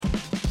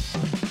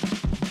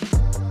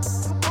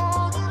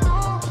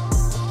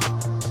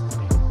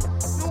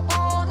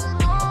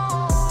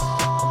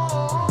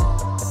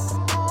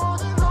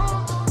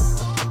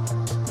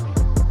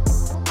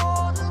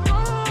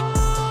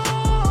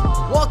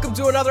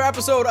another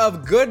episode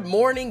of Good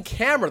Morning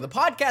Camera, the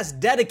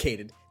podcast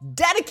dedicated.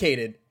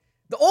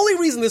 The only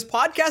reason this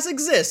podcast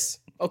exists,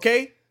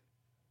 okay?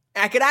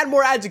 I could add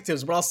more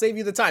adjectives, but I'll save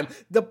you the time.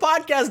 The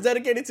podcast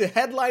dedicated to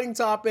headlining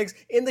topics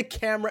in the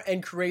camera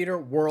and creator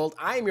world.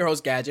 I am your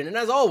host, Gadget, and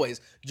as always,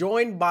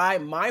 joined by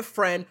my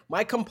friend,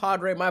 my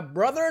compadre, my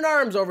brother in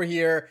arms over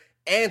here,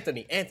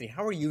 Anthony. Anthony,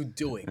 how are you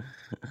doing?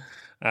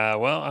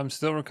 Well, I'm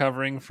still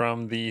recovering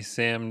from the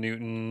Sam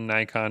Newton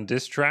Nikon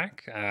diss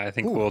track. I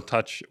think we'll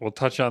touch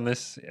on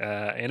this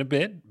in a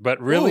bit, but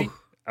really,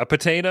 a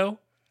potato.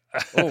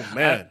 Oh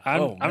man,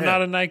 I'm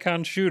not a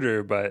Nikon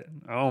shooter, but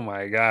oh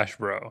my gosh,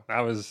 bro,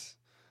 that was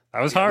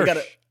harsh.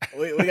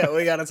 We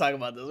gotta talk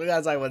about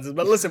this.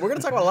 But listen, we're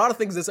gonna talk about a lot of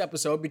things this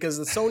episode because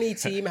the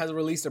Sony team has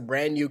released a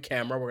brand new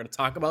camera. We're gonna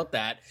talk about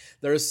that.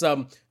 There's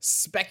some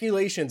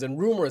speculations and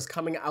rumors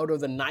coming out of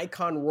the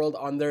Nikon world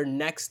on their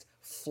next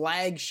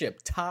flagship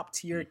top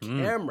tier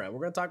camera. We're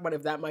going to talk about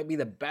if that might be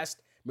the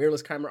best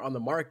mirrorless camera on the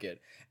market.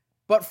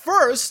 But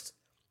first,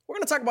 we're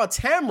going to talk about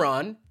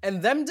Tamron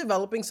and them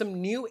developing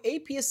some new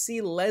APS-C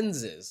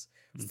lenses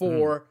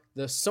for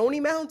the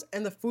Sony mount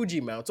and the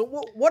Fuji mount. So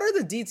what are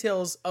the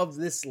details of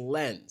this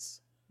lens?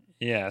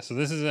 Yeah, so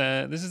this is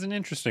an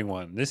interesting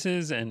one. This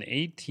is an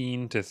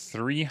 18 to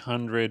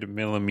 300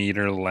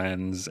 millimeter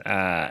lens,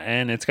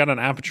 and it's got an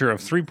aperture of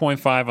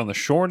 3.5 on the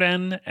short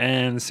end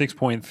and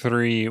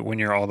 6.3 when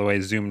you're all the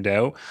way zoomed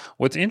out.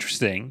 What's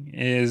interesting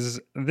is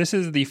this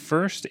is the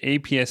first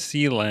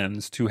APS-C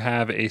lens to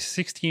have a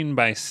 16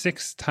 by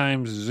 6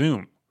 times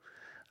zoom.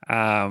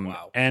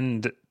 Wow.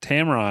 And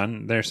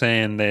Tamron, they're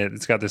saying that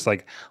it's got this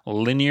like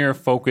linear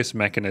focus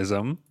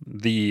mechanism,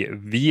 the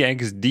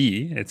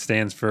VXD. It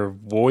stands for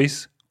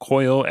Voice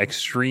Coil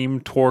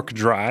Extreme Torque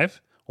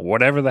Drive,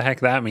 whatever the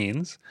heck that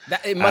means.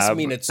 It must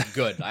mean it's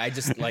good. I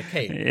just like,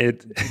 hey,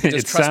 it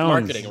trust sounds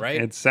marketing,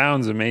 right? It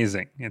sounds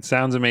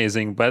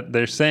amazing, but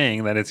they're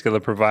saying that it's going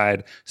to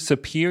provide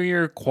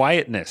superior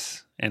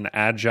quietness and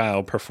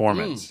agile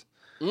performance.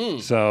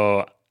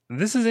 So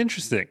this is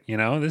interesting, you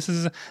know. This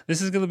is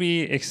going to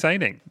be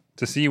exciting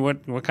to see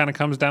what kind of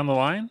comes down the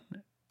line.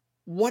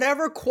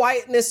 Whatever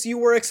quietness you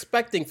were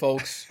expecting,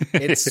 folks,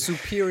 it's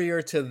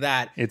superior to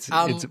that. It's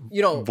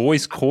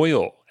voice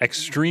coil,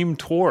 extreme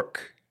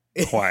torque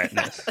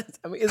quietness.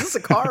 I mean, is this a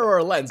car or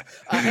a lens?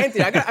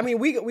 Anthony,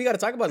 we got to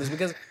talk about this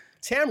because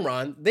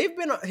Tamron, they've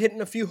been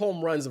hitting a few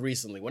home runs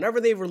recently. Whenever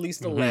they've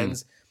released a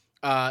lens,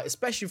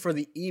 especially for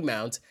the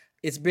E-mount,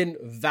 it's been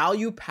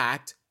value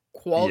packed.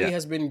 Quality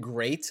has been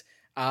great.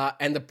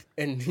 And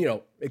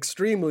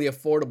extremely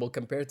affordable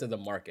compared to the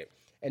market.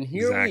 And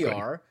here we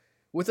are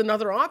with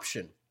another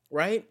option,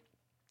 right?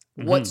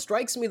 What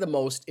strikes me the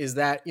most is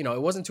that,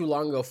 it wasn't too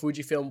long ago,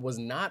 Fujifilm was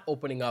not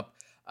opening up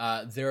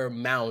their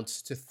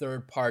mounts to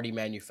third-party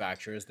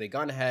manufacturers. They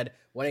gone ahead,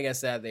 went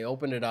against that. They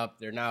opened it up.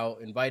 They're now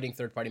inviting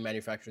third-party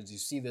manufacturers. You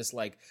see this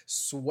like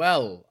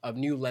swell of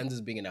new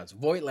lenses being announced.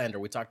 Voigtlander,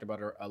 we talked about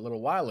her a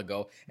little while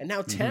ago. And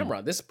now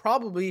Tamron. This is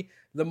probably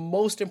the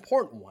most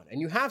important one. And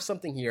you have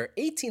something here,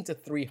 18 to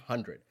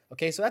 300.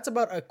 Okay, so that's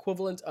about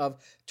equivalent of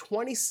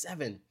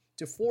 27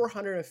 to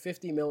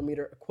 450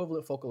 millimeter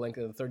equivalent focal length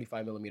in the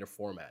 35 millimeter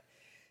format.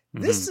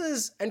 This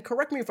is, and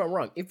correct me if I'm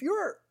wrong, if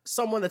you're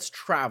someone that's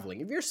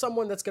traveling, if you're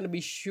someone that's going to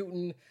be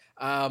shooting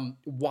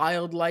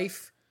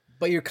wildlife,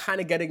 but you're kind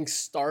of getting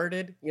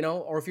started,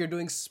 or if you're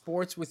doing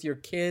sports with your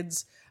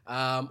kids,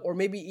 or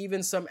maybe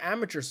even some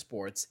amateur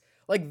sports,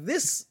 like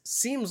this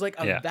seems like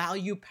a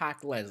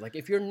value-packed lens. Like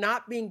if you're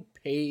not being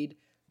paid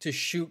to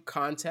shoot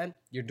content,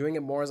 you're doing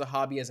it more as a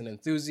hobby, as an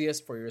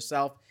enthusiast for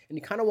yourself, and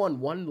you kind of want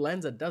one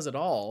lens that does it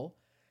all,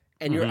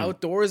 and you're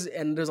outdoors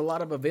and there's a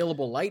lot of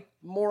available light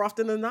more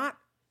often than not,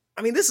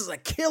 I mean, this is a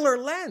killer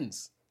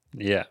lens.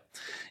 Yeah,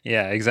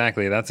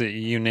 exactly. That's it.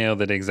 You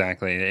nailed it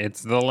exactly.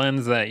 It's the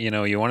lens that,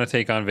 you want to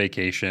take on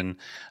vacation,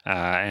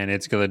 and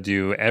it's going to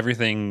do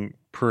everything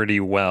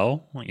pretty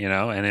well,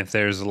 and if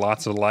there's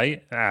lots of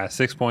light,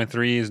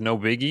 6.3 is no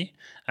biggie.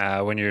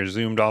 When you're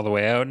zoomed all the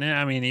way out, and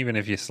I mean, even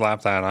if you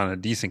slap that on a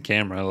decent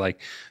camera, like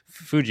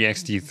Fuji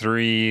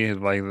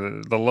X-T3, like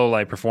the low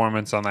light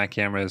performance on that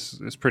camera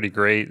is pretty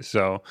great.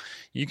 So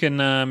you can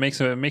make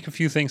a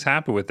few things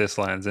happen with this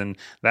lens, and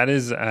that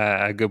is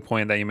a good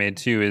point that you made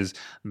too. Is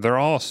they're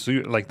all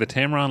like the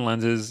Tamron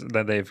lenses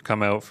that they've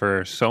come out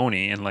for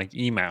Sony and like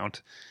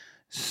E-mount,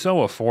 so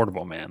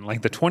affordable, man.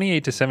 Like the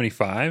 28 to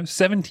 75,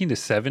 17 to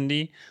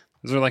 70,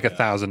 those are like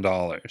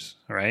 $1,000,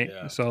 right?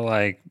 Yeah. So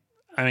like,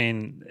 I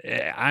mean,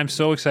 I'm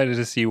so excited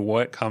to see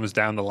what comes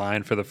down the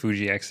line for the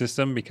Fuji X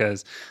system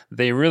because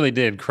they really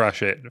did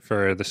crush it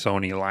for the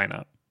Sony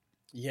lineup.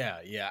 Yeah.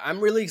 I'm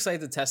really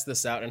excited to test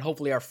this out, and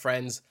hopefully our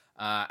friends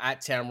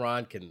at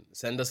Tamron can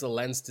send us a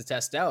lens to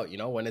test out,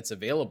 when it's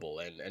available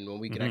and when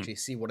we can actually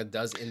see what it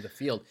does in the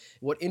field.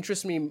 What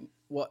interests me,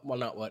 but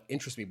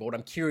what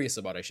I'm curious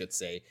about, I should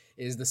say,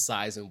 is the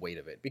size and weight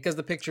of it, because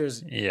the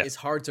pictures is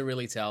hard to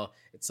really tell.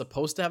 It's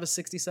supposed to have a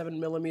 67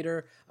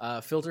 millimeter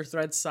filter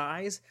thread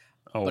size,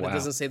 but it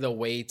doesn't say the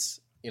weight,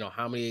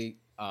 how many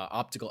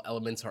optical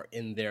elements are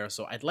in there.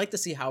 So I'd like to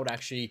see how it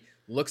actually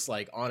looks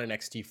like on an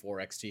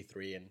X-T4,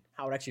 X-T3, and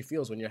how it actually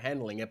feels when you're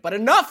handling it. But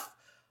enough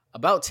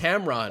about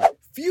Tamron.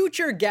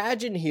 Future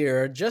Gadget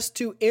here, just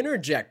to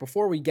interject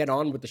before we get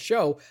on with the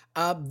show.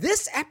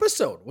 This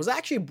episode was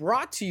actually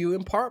brought to you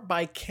in part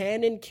by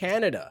Canon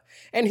Canada.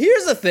 And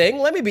here's the thing,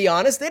 let me be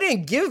honest, they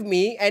didn't give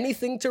me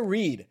anything to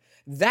read.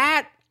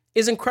 That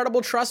is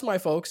incredible trust, my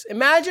folks.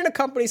 Imagine a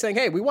company saying,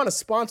 hey, we want to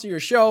sponsor your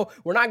show.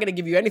 We're not going to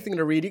give you anything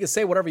to read. You can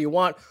say whatever you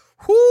want.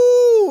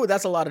 Whoo,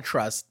 that's a lot of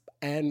trust.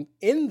 And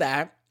in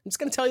that, I'm just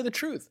going to tell you the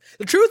truth.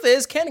 The truth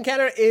is, Canon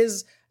Canada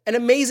is an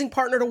amazing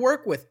partner to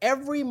work with.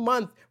 Every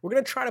month, we're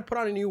going to try to put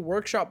on a new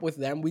workshop with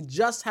them. We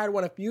just had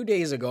one a few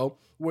days ago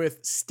with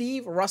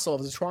Steve Russell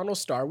of the Toronto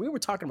Star. We were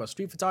talking about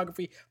street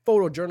photography,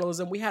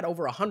 photojournalism. We had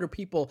over 100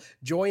 people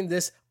join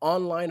this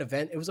online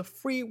event. It was a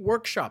free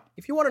workshop.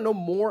 If you want to know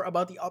more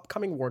about the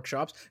upcoming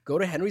workshops, go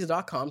to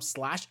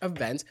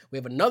henrys.com/events. We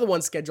have another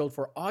one scheduled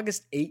for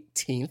August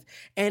 18th.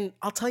 And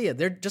I'll tell you,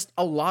 they're just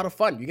a lot of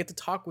fun. You get to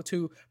talk with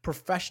two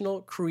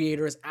professional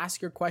creators,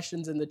 ask your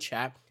questions in the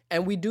chat.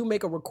 And we do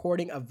make a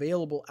recording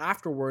available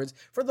afterwards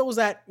for those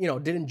that,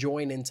 didn't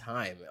join in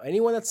time.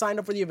 Anyone that signed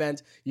up for the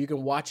event, you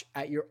can watch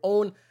at your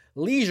own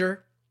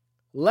leisure.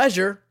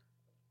 See,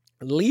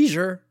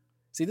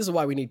 this is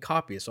why we need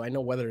copies, so I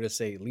know whether to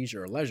say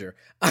leisure or leisure.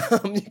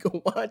 You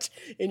can watch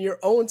in your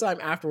own time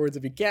afterwards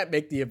if you can't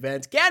make the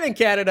event. Canon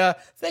Canada,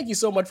 thank you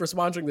so much for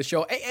sponsoring the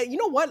show. Hey, you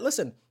know what?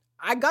 Listen,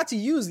 I got to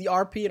use the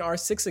RP and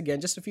R6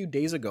 again just a few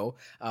days ago.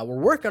 We're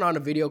working on a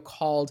video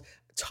called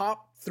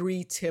Top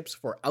 3 Tips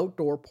for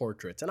Outdoor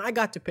Portraits. And I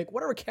got to pick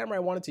whatever camera I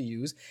wanted to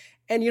use.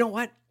 And you know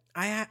what?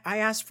 I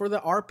asked for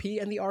the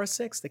RP and the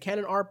R6. The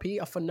Canon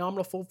RP, a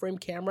phenomenal full-frame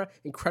camera,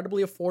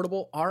 incredibly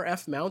affordable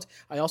RF mount.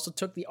 I also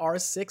took the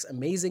R6,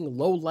 amazing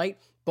low light,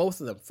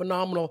 both of them.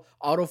 Phenomenal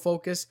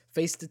autofocus,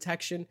 face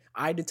detection,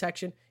 eye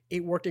detection.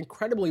 It worked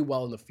incredibly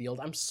well in the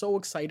field. I'm so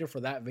excited for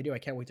that video. I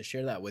can't wait to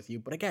share that with you.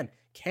 But again,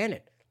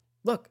 Canon,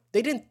 look,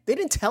 they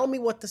didn't tell me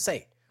what to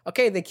say.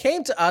 Okay, they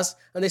came to us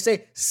and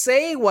they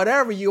say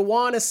whatever you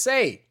want to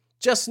say.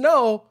 Just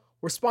know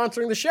we're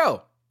sponsoring the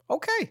show.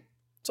 Okay,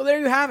 so there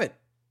you have it.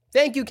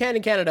 Thank you,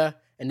 Canon Canada.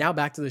 And now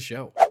back to the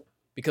show.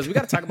 Because we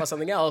got to talk about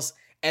something else.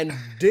 And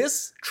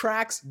diss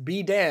tracks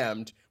be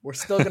damned. We're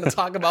still going to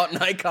talk about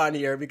Nikon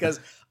here because,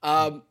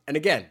 and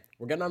again,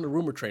 we're getting on the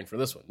rumor train for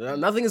this one.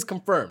 Nothing is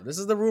confirmed. This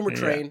is the rumor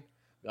train.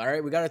 All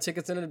right, we got our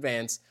tickets in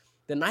advance.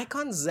 The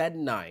Nikon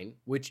Z9,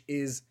 which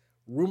is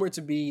rumored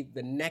to be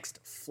the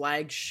next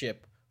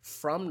flagship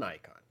from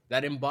Nikon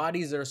that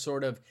embodies their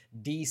sort of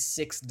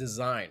D6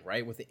 design,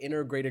 right? With the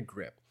integrated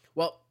grip.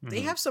 Well,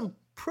 they have some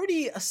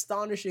pretty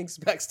astonishing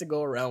specs to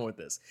go around with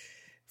this.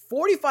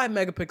 45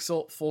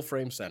 megapixel full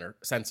frame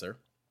sensor,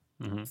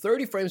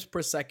 30 frames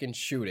per second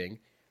shooting.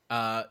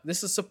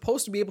 This is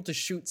supposed to be able to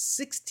shoot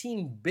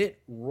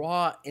 16-bit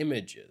raw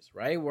images,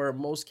 right? Where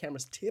most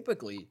cameras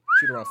typically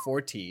shoot around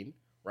 14,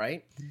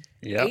 right?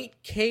 Yeah.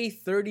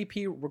 8K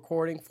 30p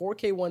recording,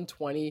 4K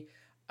 120.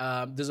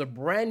 There's a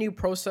brand new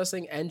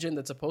processing engine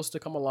that's supposed to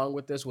come along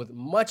with this with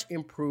much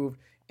improved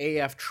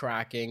AF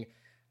tracking.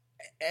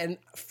 And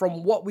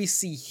from what we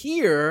see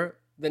here,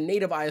 the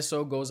native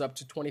ISO goes up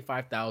to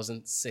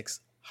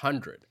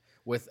 25,600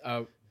 with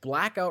a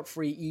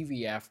blackout-free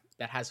EVF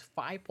that has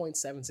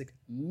 5.76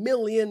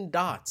 million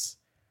dots.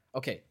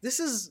 Okay, this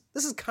is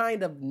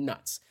kind of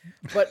nuts.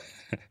 But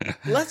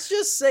let's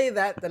just say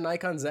that the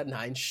Nikon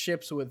Z9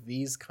 ships with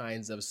these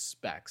kinds of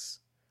specs.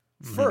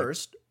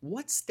 First,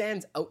 what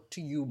stands out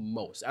to you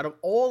most? Out of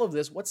all of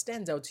this, what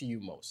stands out to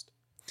you most?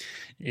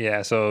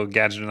 Yeah, so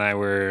Gadget and I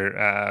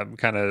were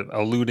kind of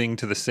alluding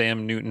to the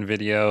Sam Newton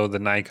video, the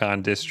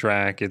Nikon diss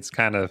track. It's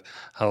kind of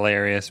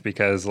hilarious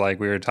because, like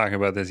we were talking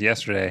about this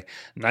yesterday,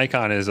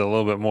 Nikon is a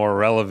little bit more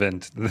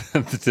relevant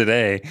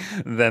today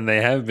than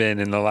they have been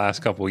in the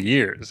last couple of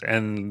years.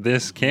 And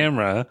this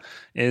camera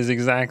is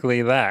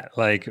exactly that.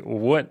 Like,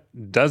 what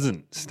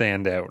doesn't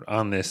stand out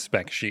on this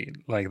spec sheet?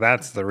 Like,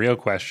 that's the real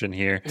question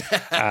here.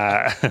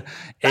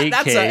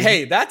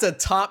 8K. That's a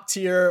top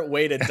tier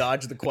way to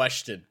dodge the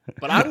question.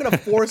 But I'm going to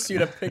force you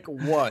to pick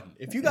one.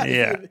 If you got,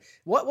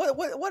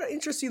 what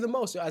interests you the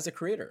most as a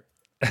creator?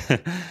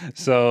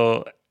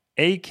 So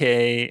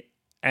 8K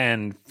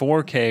and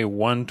 4K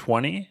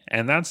 120,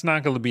 and that's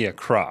not going to be a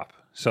crop.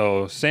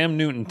 So Sam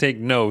Newton, take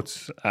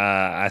notes.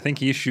 I think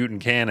he's shooting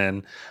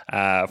Canon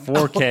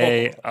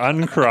 4K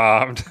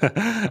uncropped.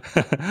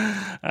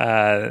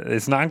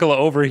 It's not going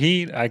to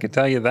overheat. I can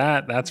tell you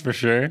that. That's for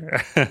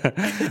sure.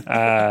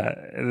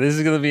 This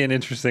is going to be an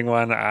interesting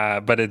one,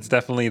 but it's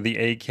definitely the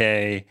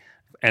 8K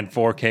and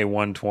 4K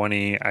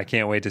 120. I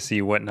can't wait to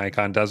see what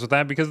Nikon does with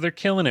that because they're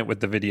killing it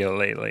with the video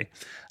lately.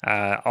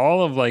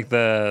 All of like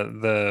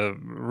the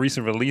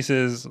recent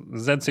releases,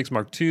 Z6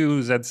 Mark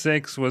II,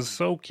 Z6 was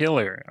so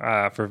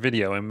killer for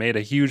video and made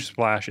a huge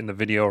splash in the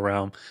video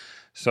realm.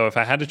 So if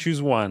I had to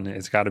choose one,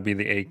 it's got to be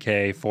the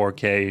 8K,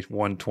 4K,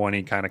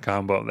 120 kind of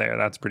combo there.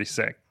 That's pretty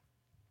sick.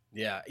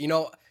 Yeah,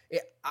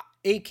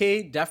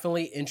 8K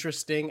definitely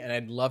interesting, and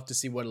I'd love to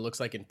see what it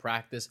looks like in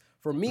practice.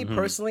 For me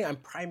personally, I'm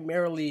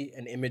primarily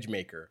an image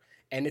maker,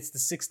 and it's the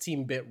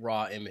 16-bit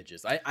raw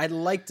images. I'd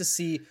like to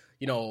see,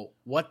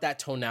 what that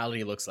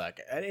tonality looks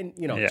like. And,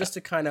 just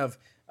to kind of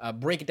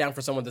break it down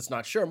for someone that's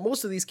not sure,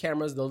 most of these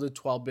cameras, they'll do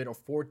 12-bit or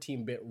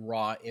 14-bit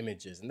raw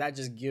images, and that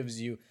just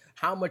gives you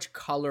how much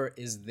color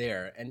is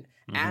there. And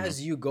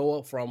as you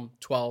go from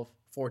 12,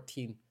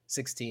 14,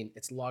 16,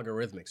 it's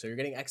logarithmic. So you're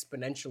getting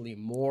exponentially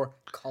more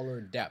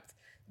color depth.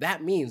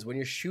 That means when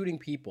you're shooting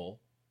people,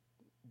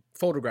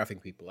 photographing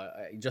people,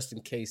 just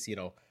in case,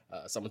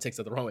 someone takes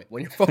it the wrong way.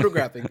 When you're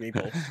photographing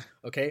people,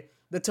 okay,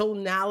 the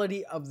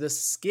tonality of the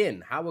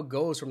skin, how it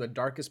goes from the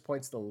darkest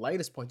points to the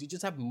lightest points, you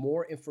just have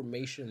more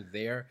information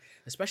there,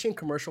 especially in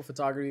commercial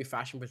photography,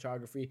 fashion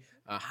photography,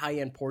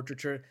 high-end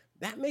portraiture.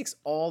 That makes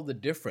all the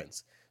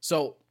difference.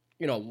 So,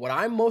 what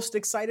I'm most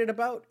excited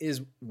about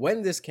is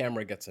when this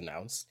camera gets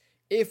announced,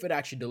 if it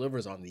actually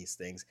delivers on these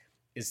things,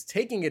 is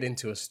taking it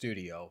into a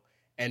studio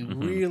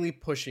and really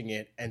pushing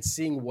it and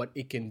seeing what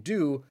it can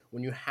do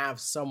when you have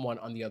someone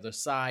on the other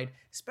side,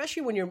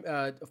 especially when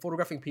you're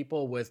photographing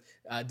people with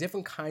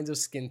different kinds of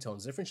skin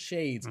tones, different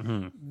shades.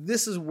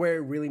 This is where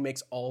it really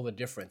makes all the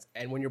difference.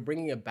 And when you're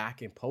bringing it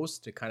back in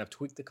post to kind of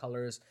tweak the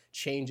colors,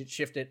 change it,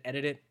 shift it,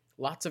 edit it,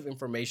 lots of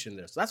information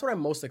there. So that's what I'm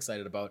most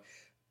excited about.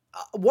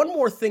 One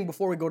more thing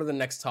before we go to the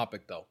next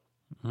topic, though.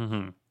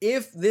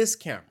 If this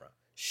camera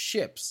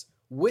ships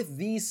with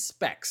these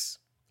specs,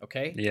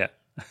 okay? Yeah.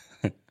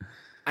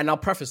 And I'll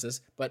preface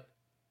this, but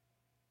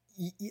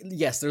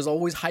yes, there's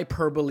always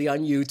hyperbole on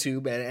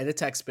YouTube and the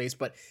tech space,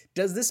 but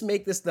does this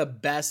make this the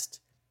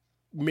best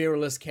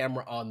mirrorless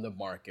camera on the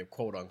market,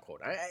 quote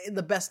unquote?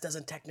 The best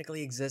doesn't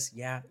technically exist.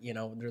 Yeah,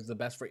 there's the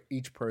best for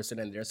each person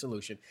and their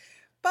solution.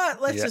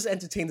 But let's just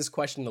entertain this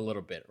question a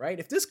little bit, right?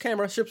 If this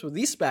camera ships with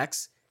these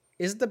specs,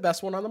 is it the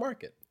best one on the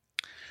market?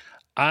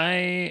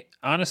 I've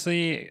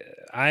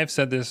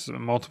said this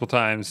multiple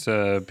times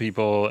to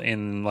people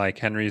in like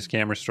Henry's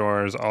camera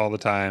stores all the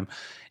time.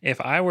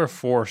 If I were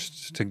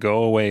forced to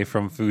go away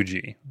from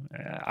Fuji,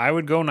 I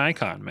would go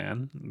Nikon,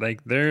 man.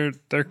 Like they're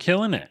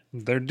killing it.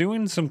 They're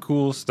doing some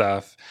cool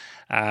stuff.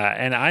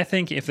 And I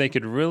think if they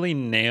could really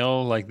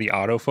nail like the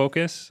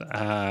autofocus,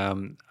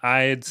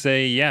 I'd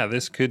say, yeah,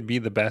 this could be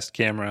the best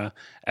camera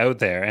out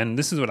there. And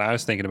this is what I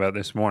was thinking about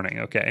this morning.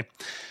 Okay.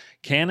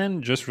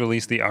 Canon just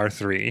released the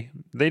R3.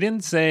 They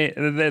didn't say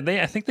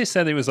I think they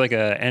said it was like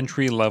a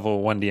entry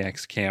level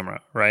 1DX camera,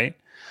 right?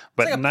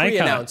 But it's like a Nikon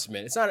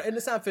pre-announcement.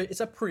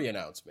 It's a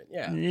pre-announcement.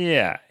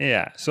 Yeah.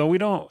 Yeah. So we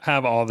don't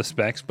have all the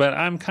specs, but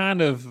I'm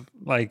kind of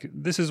like,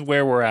 this is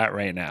where we're at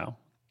right now.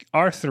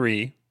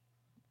 R3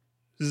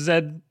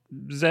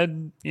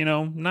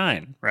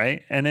 Z9,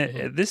 right? And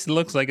this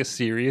looks like a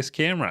serious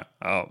camera.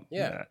 Oh,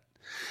 yeah.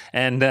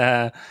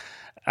 And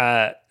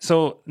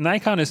so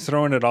Nikon is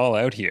throwing it all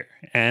out here.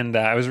 And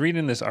I was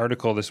reading this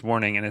article this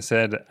morning, and it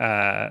said,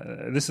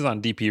 this is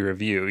on DP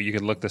Review. You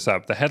could look this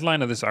up. The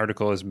headline of this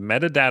article is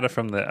metadata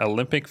from the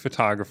Olympic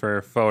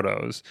photographer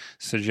photos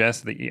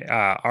suggests the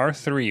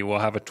R3 will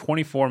have a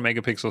 24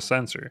 megapixel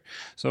sensor.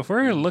 So if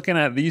we're looking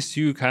at these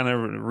two kind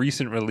of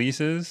recent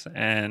releases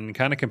and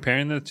kind of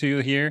comparing the two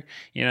here,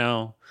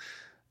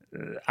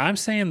 I'm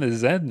saying the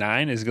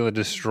Z9 is going to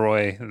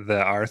destroy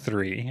the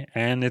R3,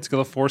 and it's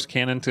going to force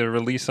Canon to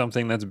release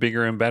something that's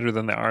bigger and better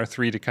than the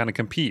R3 to kind of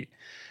compete.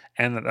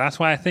 And that's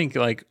why I think,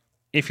 like,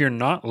 if you're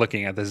not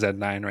looking at the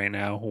Z9 right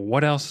now,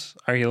 what else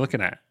are you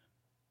looking at?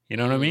 You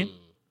know what I mean?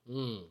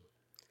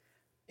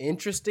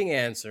 Interesting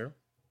answer.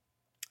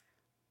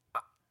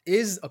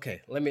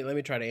 Let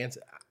me try to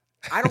answer.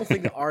 I don't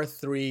think the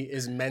R3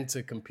 is meant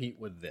to compete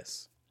with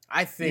this.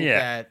 I think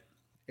that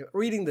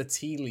reading the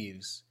tea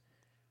leaves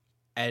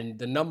and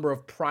the number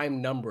of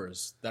prime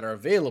numbers that are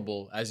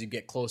available as you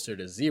get closer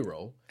to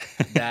zero,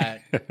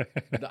 that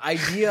the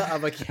idea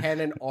of a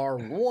Canon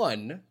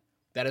R1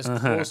 that is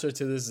closer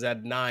to this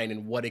Z9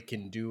 and what it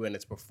can do and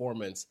its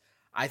performance,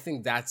 I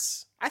think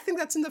that's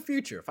in the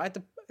future. If I had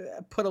to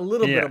put a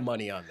little bit of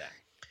money on that.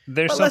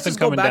 There's something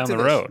coming down the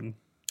road.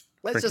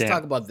 Let's just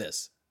talk about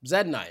this.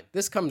 Z9.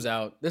 This comes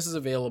out. This is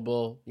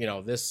available,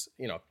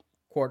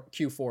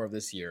 Q4 of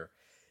this year.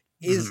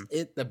 Is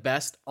it the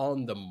best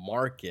on the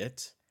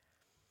market?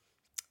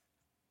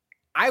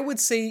 I would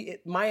say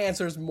my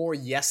answer is more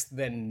yes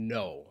than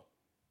no.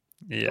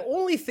 Yeah. The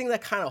only thing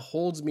that kind of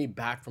holds me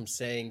back from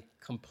saying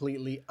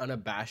completely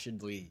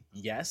unabashedly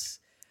yes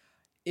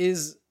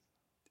is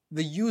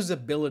the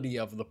usability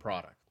of the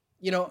product.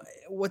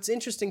 What's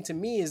interesting to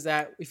me is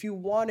that if you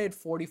wanted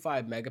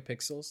 45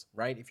 megapixels,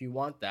 right? If you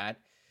want that,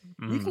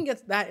 you can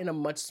get that in a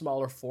much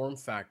smaller form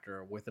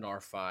factor with an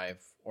R5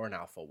 or an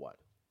Alpha 1,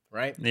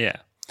 right? Yeah.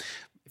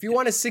 If you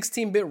wanted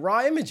 16-bit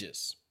raw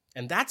images,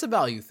 and that's a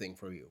value thing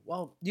for you,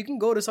 well, you can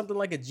go to something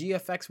like a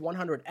GFX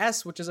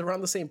 100S, which is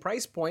around the same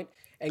price point,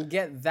 and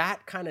get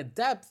that kind of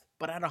depth,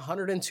 but at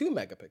 102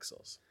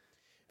 megapixels.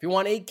 If you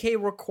want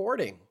 8K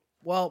recording,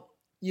 well,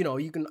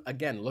 you can,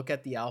 again, look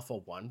at the Alpha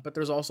 1, but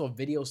there's also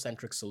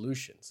video-centric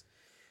solutions.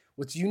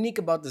 What's unique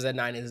about the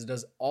Z9 is it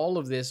does all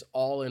of this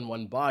all in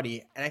one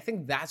body, and I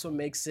think that's what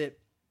makes it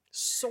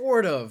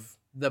sort of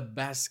the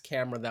best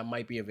camera that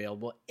might be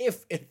available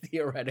if it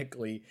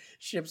theoretically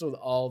ships with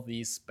all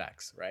these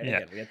specs, right? Yeah.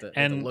 Again, we have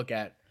to look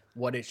at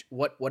what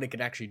it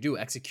can actually do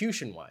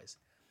execution wise.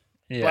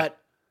 Yeah. But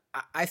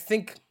I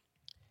think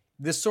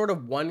this sort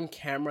of one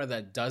camera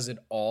that does it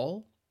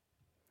all,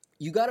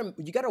 you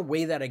gotta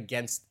weigh that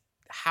against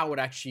how it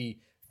actually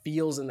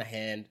feels in the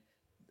hand,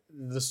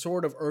 the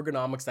sort of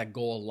ergonomics that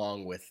go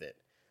along with it.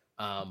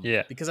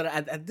 Because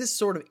at this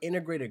sort of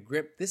integrated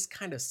grip, this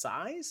kind of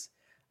size,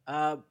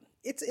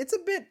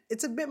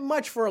 it's a bit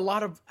much for a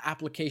lot of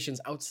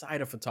applications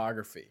outside of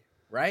photography,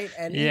 right?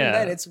 And even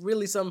then, it's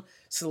really some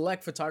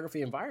select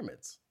photography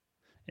environments.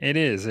 It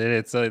is.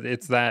 It's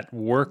that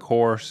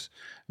workhorse.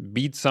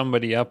 Beat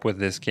somebody up with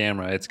this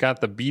camera. It's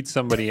got the beat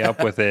somebody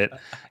up with it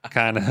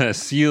kind of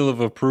seal of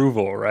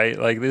approval, right?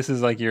 Like this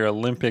is like your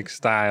Olympic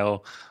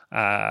style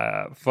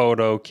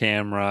photo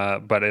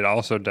camera, but it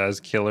also does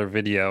killer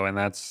video, and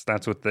that's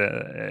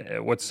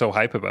what's so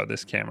hype about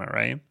this camera,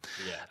 right?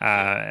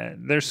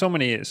 There's so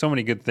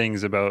many good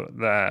things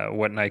about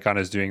what Nikon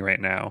is doing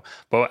right now,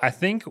 but I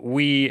think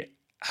we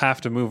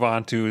have to move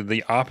on to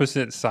the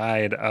opposite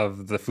side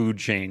of the food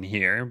chain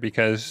here,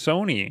 because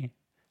Sony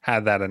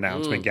had that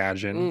announcement,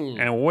 Gadgen.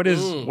 And what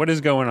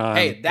is going on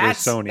with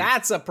Sony?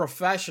 That's a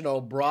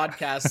professional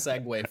broadcast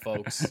segue,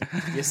 folks.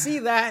 You see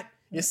that?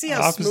 You see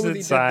how opposite smooth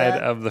he side did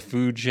that? of the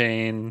food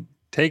chain.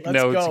 Let's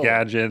notes, go.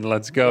 Gadgen.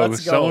 Let's go.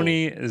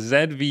 Sony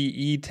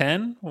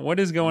ZV-E10. What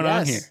is going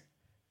on here?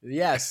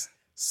 Yes.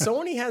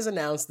 Sony has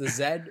announced the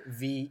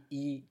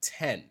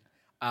ZV-E10.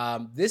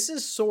 This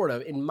is sort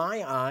of, in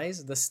my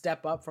eyes, the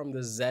step up from the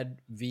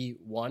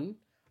ZV-1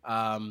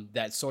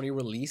 that Sony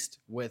released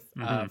with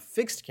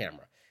fixed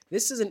camera.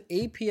 This is an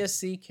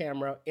APS-C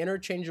camera,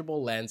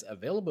 interchangeable lens,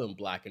 available in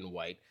black and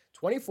white,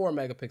 24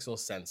 megapixel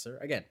sensor,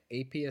 again,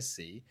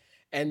 APS-C.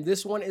 And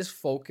this one is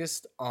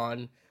focused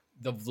on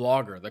the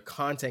vlogger, the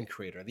content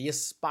creator, the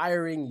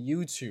aspiring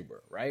YouTuber,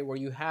 right? Where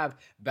you have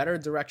better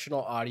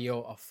directional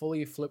audio, a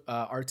fully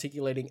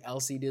articulating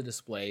LCD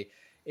display.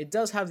 It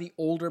does have the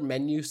older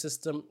menu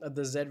system of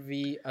the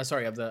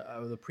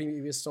of the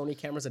previous Sony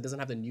cameras. It doesn't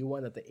have the new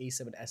one that the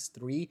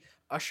A7S III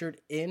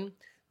ushered in.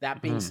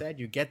 That being said,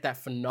 you get that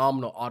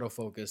phenomenal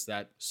autofocus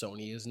that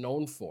Sony is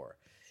known for.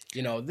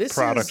 You know, this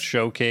product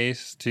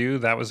showcase too.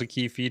 That was a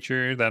key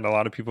feature that a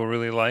lot of people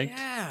really liked.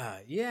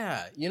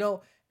 Yeah. You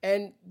know,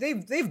 and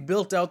they've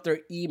built out their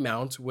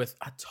E-mount with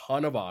a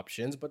ton of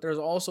options, but there's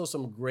also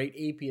some great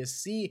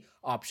APS-C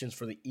options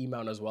for the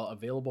E-mount as well,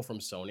 available from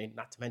Sony,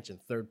 not to mention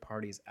third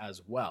parties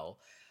as well.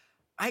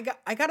 I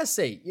gotta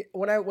say,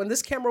 when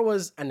this camera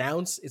was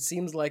announced, it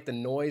seems like the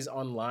noise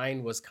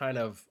online was kind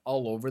of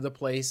all over the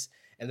place,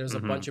 and there's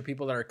a bunch of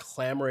people that are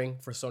clamoring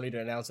for Sony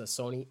to announce a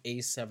Sony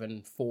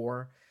A7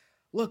 IV.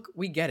 Look,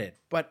 we get it,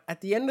 but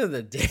at the end of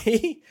the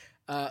day,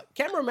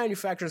 camera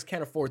manufacturers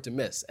can't afford to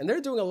miss, and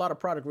they're doing a lot of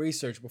product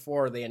research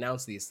before they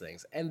announce these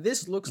things. And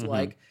this looks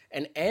like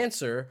an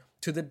answer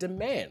to the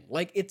demand.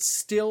 Like, it's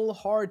still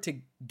hard to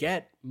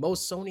get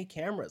most Sony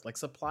cameras. Like,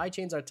 supply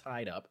chains are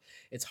tied up.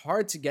 It's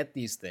hard to get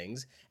these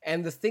things,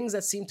 and the things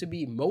that seem to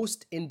be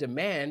most in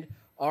demand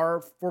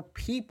are for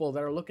people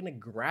that are looking to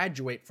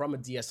graduate from a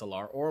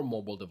DSLR or a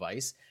mobile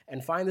device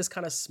and find this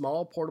kind of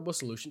small portable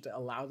solution to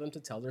allow them to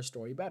tell their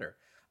story better.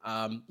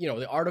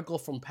 The article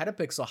from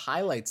Petapixel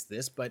highlights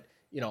this, but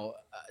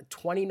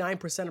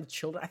 29% of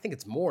children, I think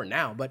it's more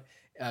now, but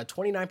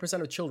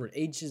 29% of children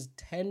ages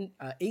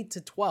 8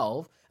 to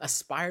 12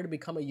 aspire to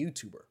become a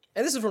YouTuber.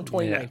 And this is from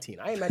 2019.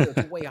 I imagine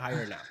it's way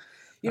higher now.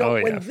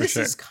 When this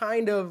is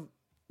kind of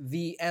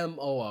the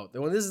MO out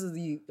there, when this is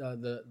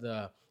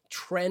the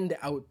trend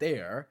out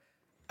there,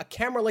 a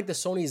camera like the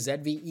Sony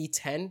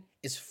ZV-E10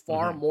 is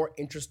far more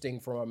interesting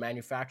from a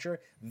manufacturer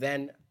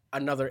than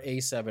another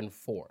A7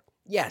 IV.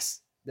 Yes,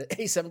 the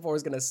A7 IV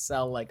is going to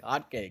sell like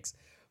hotcakes,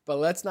 but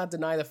let's not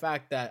deny the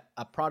fact that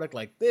a product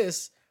like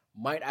this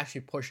might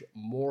actually push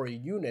more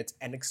units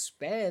and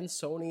expand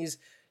Sony's,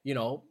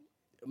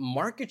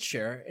 market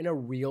share in a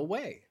real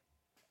way.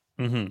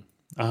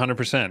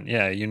 100%.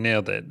 Yeah, you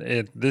nailed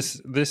it. This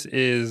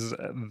is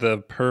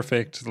the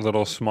perfect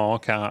little small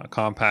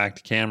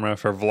compact camera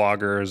for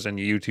vloggers and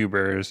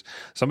YouTubers.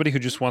 Somebody who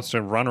just wants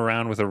to run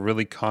around with a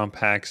really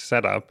compact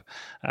setup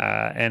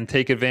and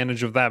take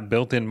advantage of that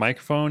built-in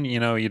microphone.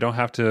 You don't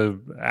have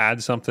to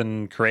add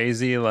something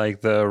crazy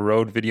like the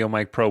Rode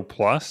VideoMic Pro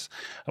Plus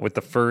with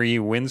the furry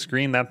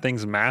windscreen. That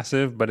thing's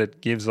massive, but it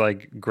gives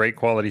like great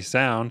quality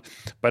sound.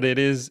 But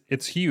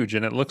it's huge,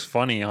 and it looks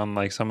funny on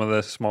like some of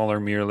the smaller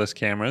mirrorless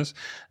cameras.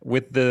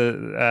 With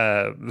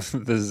the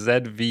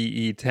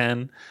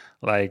ZV-E10,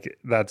 like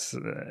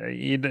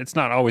it's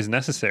not always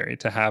necessary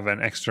to have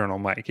an external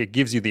mic. It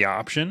gives you the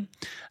option,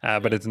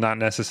 but it's not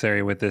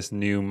necessary with this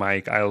new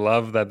mic. I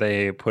love that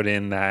they put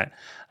in that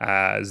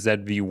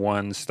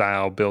ZV-1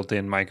 style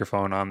built-in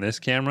microphone on this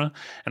camera,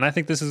 and I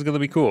think this is going to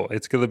be cool.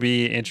 It's going to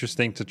be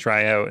interesting to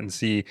try out and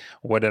see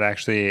what it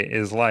actually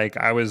is like.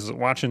 I was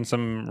watching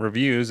some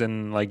reviews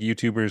and like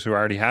YouTubers who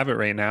already have it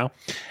right now,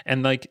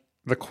 and like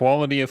the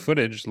quality of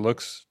footage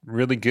looks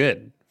really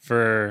good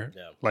for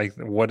Yeah. like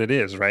what it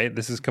is, right?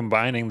 This is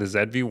combining the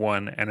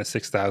ZV-1 and a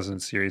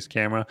 6000 series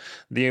camera.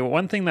 The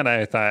one thing that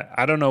I thought,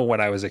 I don't know what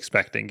I was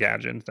expecting,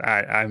 Gadget.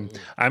 I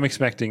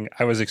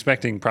was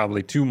expecting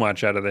probably too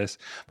much out of this,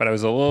 but I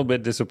was a little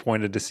bit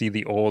disappointed to see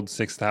the old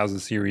 6000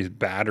 series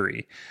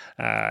battery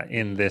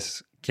in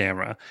this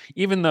camera,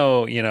 even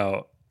though,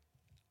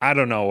 I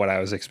don't know what I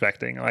was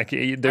expecting. Like,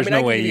 there's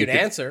no way you could.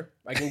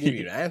 I can give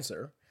you an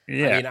answer.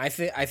 Yeah. I mean,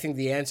 I think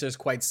the answer is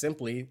quite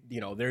simply,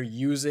 they're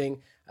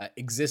using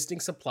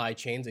existing supply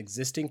chains,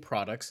 existing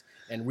products,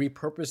 and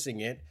repurposing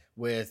it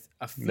with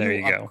a few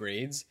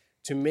upgrades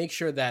to make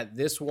sure that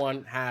this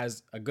one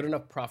has a good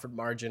enough profit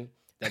margin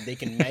that they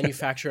can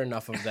manufacture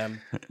enough of them,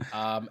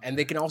 and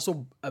they can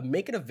also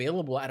make it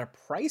available at a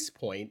price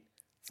point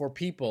for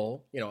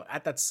people,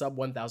 at that sub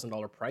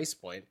 $1,000 price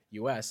point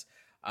US.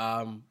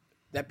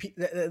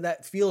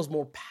 That feels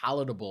more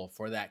palatable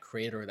for that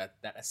creator,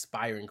 that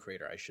aspiring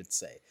creator, I should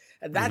say.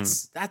 And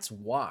that's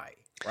why,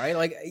 right?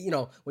 Like,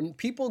 when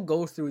people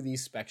go through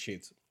these spec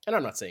sheets, and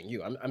I'm not saying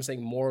you, I'm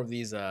saying more of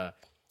these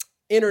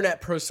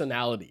internet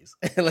personalities,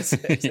 let's say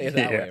it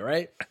that way,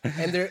 right?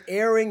 And they're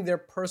airing their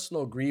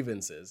personal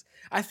grievances.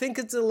 I think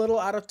it's a little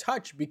out of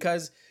touch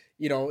because,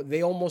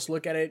 they almost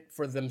look at it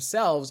for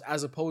themselves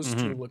as opposed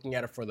to looking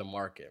at it for the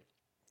market.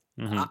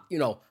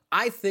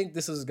 I think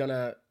this is going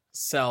to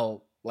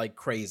sell like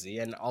crazy,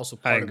 and also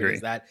part of it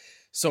is that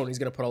Sony's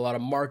going to put a lot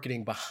of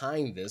marketing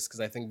behind this because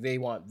I think they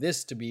want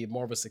this to be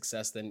more of a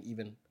success than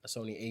even a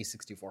Sony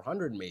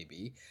A6400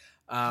 maybe.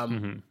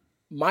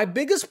 My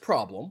biggest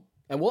problem,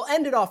 and we'll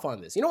end it off on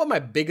this. You know what my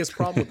biggest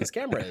problem with this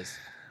camera is?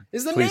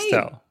 Is the Please name.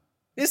 Tell.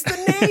 It's the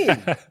name.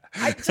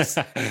 I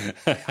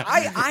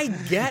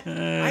get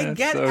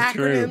so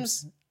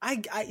acronyms.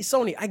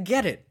 Sony, I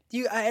get it.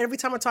 Every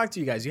time I talk to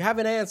you guys, you have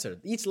an answer.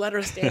 Each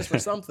letter stands for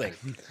something.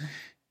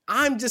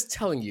 I'm just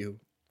telling you,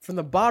 from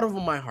the bottom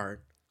of my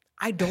heart,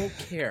 I don't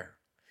care.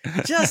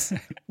 Just,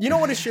 you know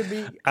what it should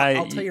be?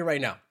 I'll tell you right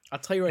now. Now,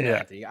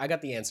 Anthony. I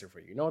got the answer for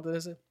you. You know what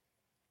this is?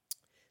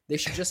 They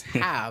should just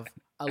have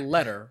a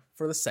letter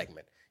for the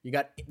segment. You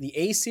got the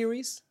A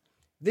series.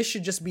 This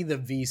should just be the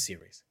V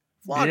series.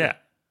 Vlogger.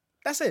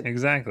 That's it.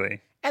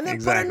 Exactly. And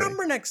then put a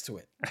number next to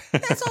it.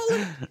 That's all.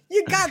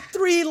 You got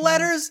 3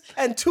 letters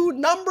and 2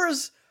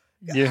 numbers.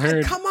 You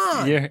heard, come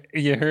on.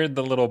 You heard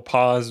the little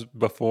pause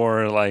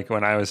before, like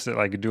when I was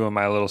like doing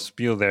my little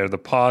spiel there, the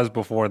pause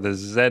before the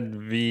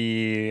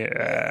ZV,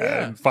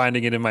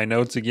 finding it in my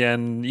notes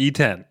again,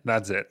 E10.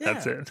 That's it. Yeah.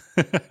 That's it.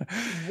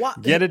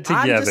 Get it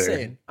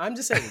together. I'm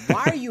just saying,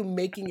 why are you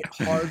making it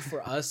hard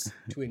for us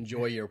to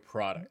enjoy your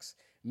products?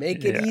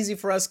 Make it easy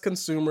for us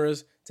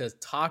consumers to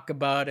talk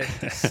about it,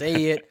 to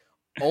say it,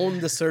 own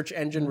the search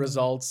engine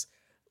results.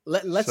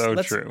 Let's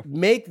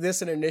make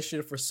this an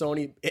initiative for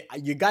Sony.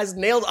 You guys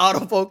nailed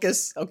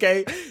autofocus,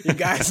 okay? You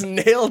guys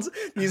nailed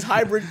these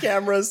hybrid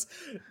cameras.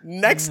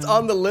 Next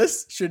on the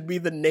list should be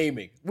the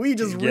naming. We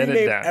just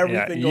renamed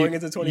everything going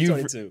into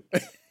 2022.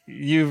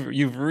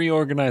 You've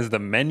reorganized the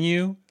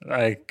menu.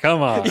 Like,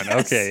 come on.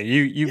 Yes. Okay.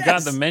 You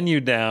got the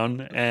menu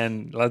down,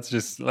 and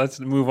let's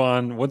move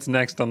on. What's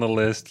next on the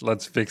list?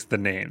 Let's fix the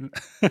name.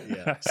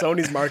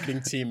 Sony's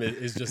marketing team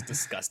is just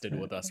disgusted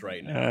with us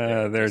right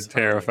now. They're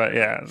terrified.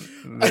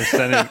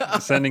 They're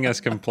sending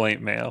us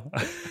complaint mail.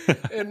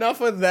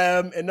 Enough of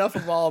them. Enough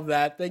of all of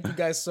that. Thank you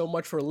guys so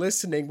much for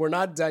listening. We're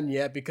not done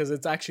yet because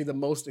it's actually the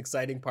most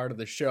exciting part of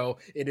the show.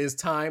 It is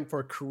time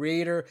for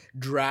creator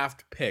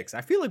draft picks.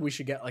 I feel like we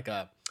should get like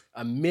a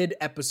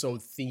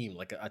mid-episode theme,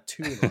 like a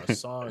tune or a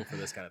song for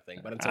this kind of thing.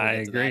 But until we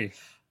get to agree.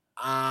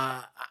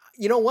 That,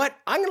 you know what?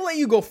 I'm going to let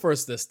you go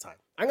first this time.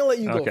 I'm going to let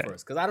you go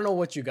first because I don't know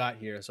what you got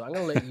here. So I'm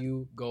going to let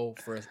you go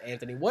first,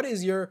 Anthony. What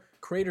is your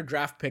creator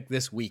draft pick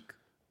this week?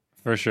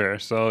 For sure.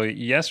 So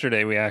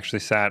yesterday we actually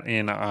sat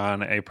in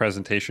on a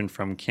presentation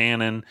from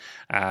Canon,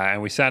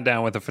 and we sat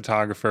down with a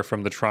photographer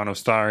from the Toronto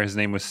Star. His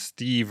name was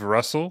Steve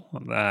Russell,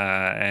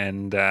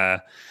 and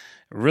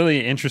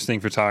really interesting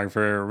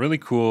photographer, really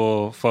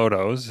cool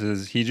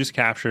photos. He just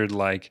captured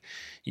like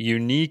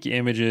unique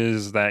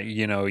images that,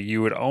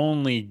 you would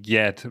only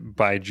get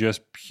by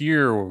just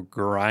pure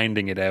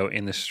grinding it out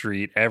in the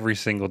street every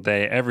single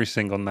day, every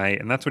single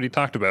night. And that's what he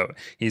talked about.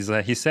 He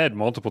said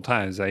multiple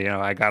times that,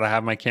 I got to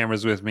have my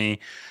cameras with me.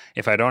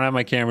 If I don't have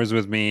my cameras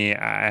with me,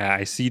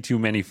 I see too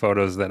many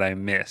photos that I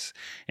miss.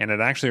 And it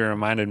actually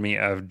reminded me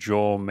of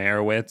Joel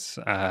Merowitz,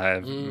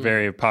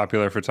 very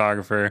popular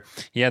photographer.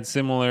 He had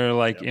similar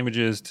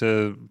images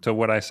to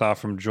what I saw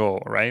from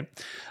Joel, right?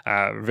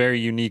 Very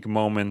unique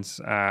moments.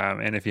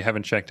 And if you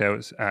haven't checked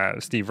out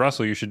Steve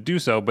Russell, you should do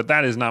so. But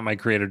that is not my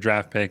creator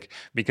draft pick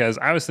because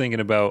I was thinking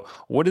about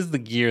what is the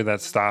gear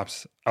that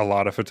stops a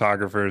lot of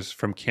photographers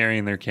from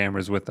carrying their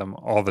cameras with them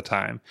all the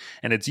time.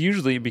 And it's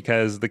usually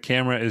because the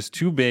camera is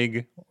too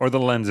big or the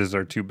lenses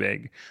are too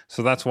big.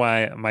 So that's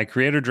why my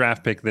creator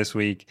draft pick this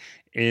week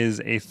is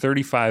a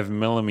 35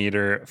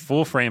 millimeter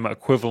full frame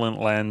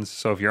equivalent lens.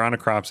 So if you're on a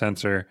crop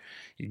sensor,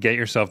 you get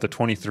yourself the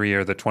 23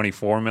 or the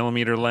 24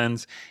 millimeter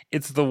lens.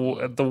 It's the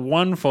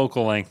one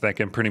focal length that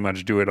can pretty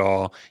much do it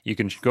all. You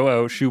can go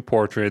out, shoot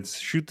portraits,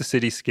 shoot the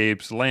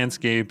cityscapes,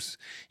 landscapes.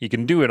 You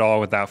can do it all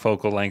with that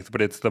focal length,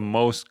 but it's the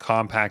most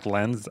compact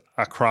lens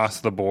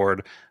across the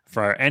board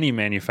for any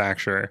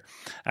manufacturer,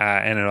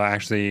 and it'll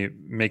actually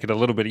make it a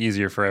little bit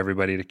easier for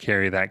everybody to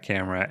carry that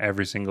camera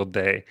every single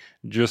day,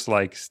 just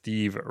like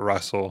Steve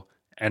Russell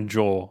and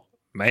Joel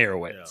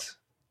Meyerowitz. Yeah.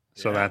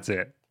 So that's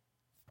it.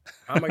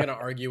 How am I going to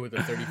argue with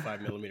a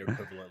 35 millimeter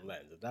equivalent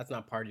lens? If that's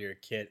not part of your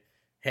kit,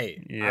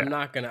 hey, I'm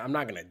not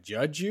gonna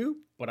judge you,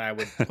 but I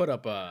would put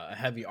up a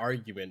heavy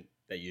argument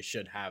that you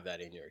should have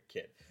that in your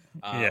kit.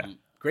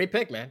 Great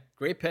pick, man.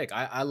 Great pick.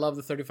 I love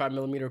the 35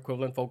 millimeter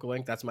equivalent focal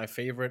length. That's my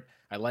favorite.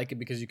 I like it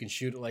because you can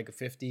shoot it like a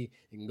 50.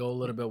 You can go a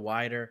little bit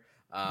wider.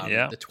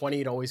 The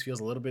 20, it always feels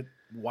a little bit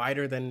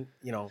wider than,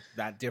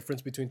 that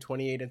difference between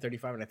 28 and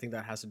 35. And I think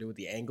that has to do with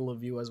the angle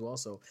of view as well.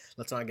 So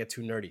let's not get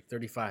too nerdy.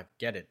 35,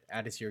 get it.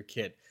 Add it to your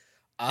kit.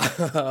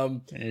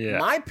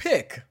 My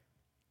pick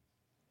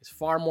is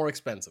far more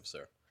expensive,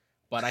 sir.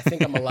 But I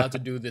think I'm allowed to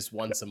do this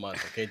once a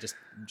month, okay?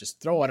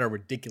 Just throw out a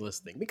ridiculous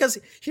thing. Because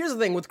here's the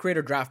thing with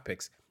Creator Draft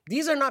Picks.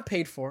 These are not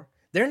paid for.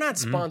 They're not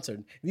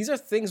sponsored. These are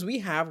things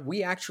we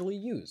actually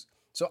use.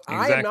 So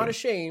I am not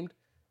ashamed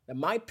that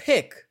my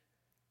pick,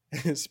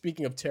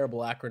 speaking of terrible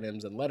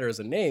acronyms and letters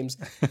and names,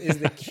 is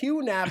the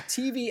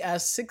QNAP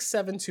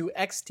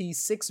TVS672XT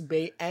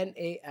 6-bay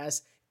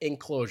NAS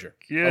enclosure.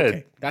 Good.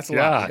 Okay, that's a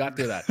lot. We got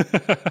through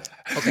that.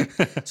 Okay,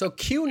 so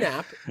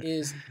QNAP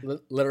is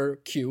letter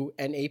Q,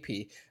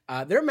 NAP.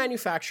 They're a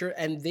manufacturer,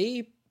 and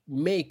they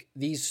make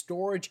these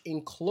storage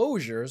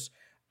enclosures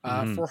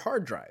for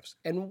hard drives.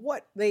 And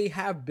what they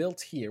have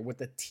built here with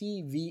the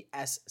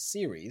TVS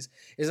series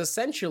is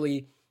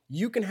essentially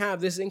you can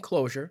have this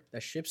enclosure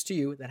that ships to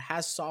you that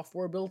has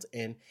software built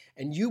in,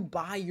 and you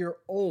buy your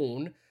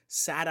own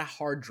SATA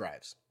hard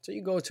drives. So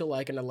you go to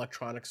like an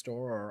electronics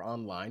store or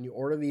online, you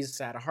order these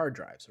SATA hard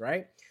drives,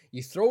 right?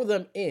 You throw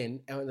them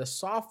in, and the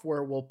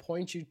software will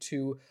point you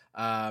to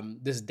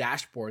this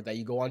dashboard that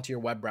you go onto your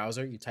web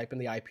browser, you type in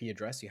the IP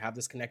address, you have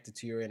this connected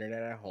to your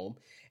internet at home,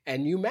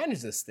 and you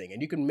manage this thing.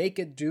 And you can make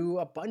it do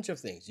a bunch of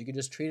things. You can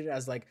just treat it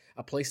as like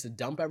a place to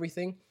dump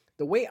everything.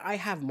 The way I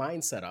have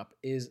mine set up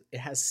is it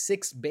has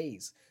 6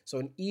 bays. So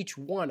in each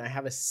one, I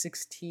have a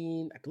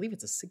 16, I believe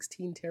it's a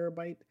 16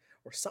 terabyte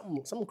or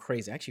something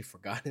crazy. I actually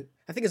forgot it.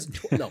 I think it's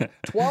 12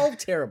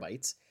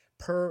 terabytes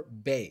per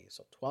bay.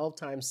 So 12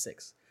 times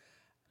 6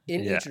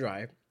 in each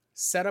drive,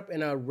 set up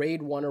in a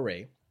RAID 1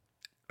 array.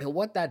 And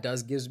what that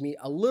does gives me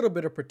a little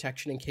bit of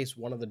protection in case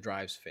one of the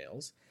drives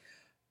fails.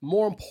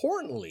 More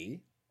importantly,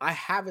 I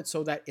have it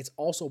so that it's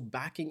also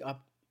backing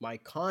up my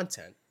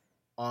content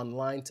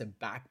online to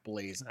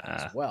Backblaze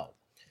as well.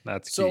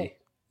 That's key. So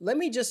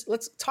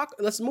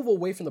let's move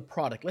away from the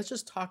product. Let's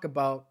just talk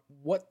about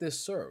what this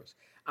serves.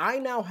 I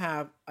now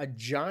have a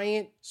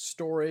giant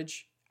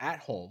storage at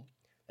home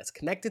that's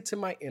connected to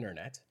my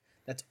internet,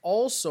 that's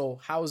also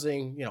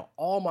housing,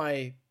 all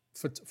my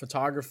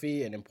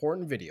photography and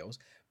important videos.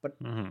 But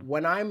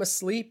when I'm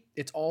asleep,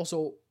 it's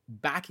also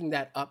backing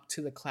that up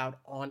to the cloud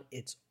on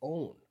its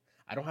own.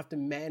 I don't have to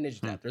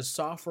manage that. There's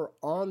software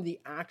on the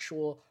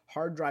actual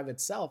hard drive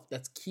itself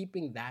that's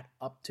keeping that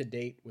up to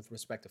date with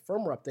respect to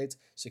firmware updates,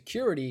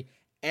 security,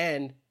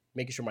 and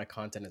making sure my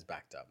content is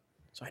backed up.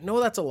 So I know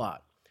that's a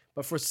lot.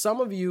 But for some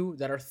of you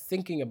that are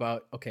thinking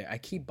about, okay, I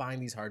keep buying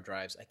these hard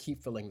drives, I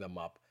keep filling them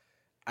up,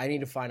 I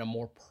need to find a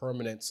more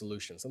permanent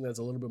solution, something that's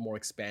a little bit more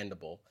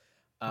expandable.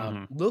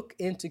 Look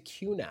into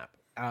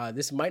QNAP.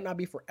 This might not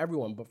be for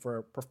everyone, but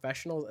for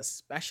professionals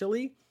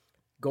especially,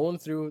 going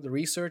through the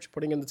research,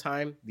 putting in the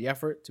time, the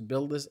effort to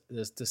build this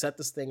to set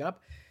this thing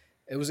up,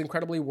 it was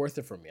incredibly worth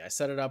it for me. I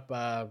set it up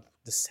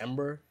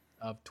December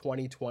of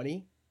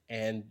 2020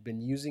 and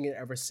been using it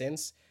ever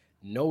since.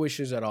 No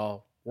issues at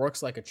all.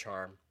 Works like a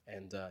charm.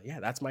 And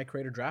that's my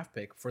Creator Draft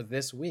Pick for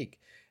this week.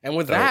 And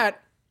with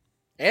that,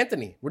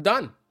 Anthony, we're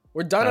done.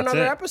 We're done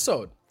another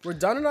episode. We're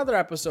done another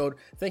episode.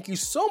 Thank you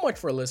so much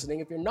for listening.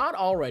 If you're not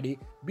already,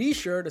 be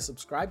sure to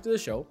subscribe to the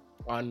show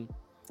on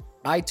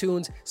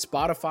iTunes,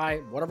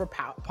 Spotify, whatever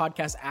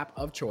podcast app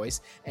of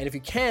choice. And if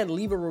you can,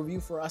 leave a review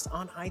for us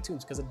on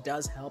iTunes because it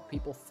does help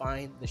people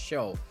find the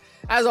show.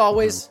 As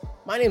always,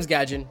 my name's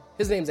Gadgen.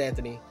 His name's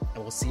Anthony.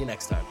 And we'll see you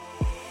next time.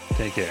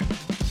 Take care.